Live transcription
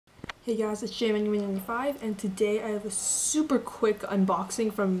Hey guys, it's JManU95, and today I have a super quick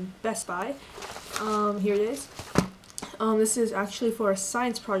unboxing from Best Buy. Here it is. This is actually for a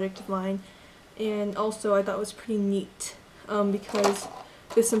science project of mine, and also I thought it was pretty neat because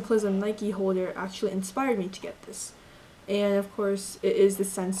the Simplism Nike holder actually inspired me to get this. And of course, it is the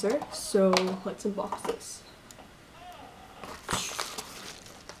sensor, so let's unbox this.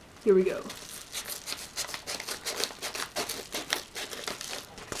 Here we go.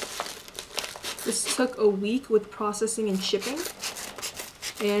 This took a week with processing and shipping,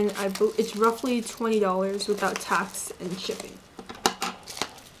 and it's roughly $20 without tax and shipping.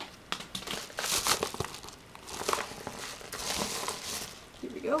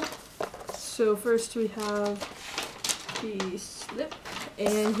 Here we go. So first we have the slip,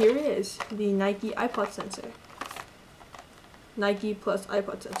 and here it is, the Nike+iPod sensor.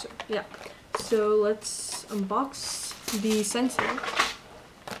 Nike+iPod sensor, yeah. So let's unbox the sensor.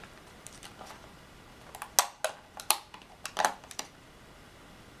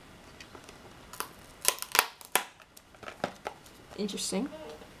 Interesting.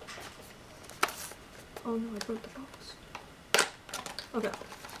 Oh no, I broke the box. Okay,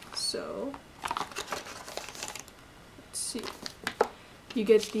 so let's see. You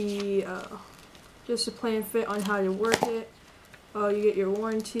get the just a plain fit on how to work it. You get your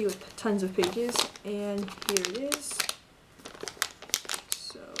warranty with tons of pages, and here it is.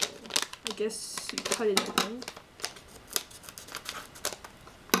 So I guess you cut it open.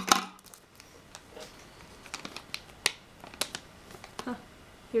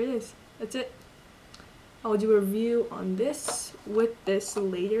 Here it is. That's it. I'll do a review on this with this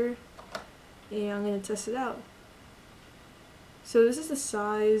later, and I'm going to test it out. So this is the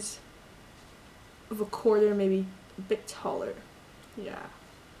size of a quarter, maybe a bit taller. Yeah.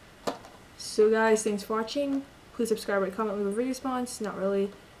 So guys, thanks for watching. Please subscribe, rate, comment, leave a response. Not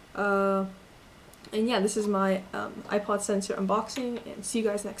really. And yeah, this is my iPod sensor unboxing, and see you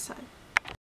guys next time.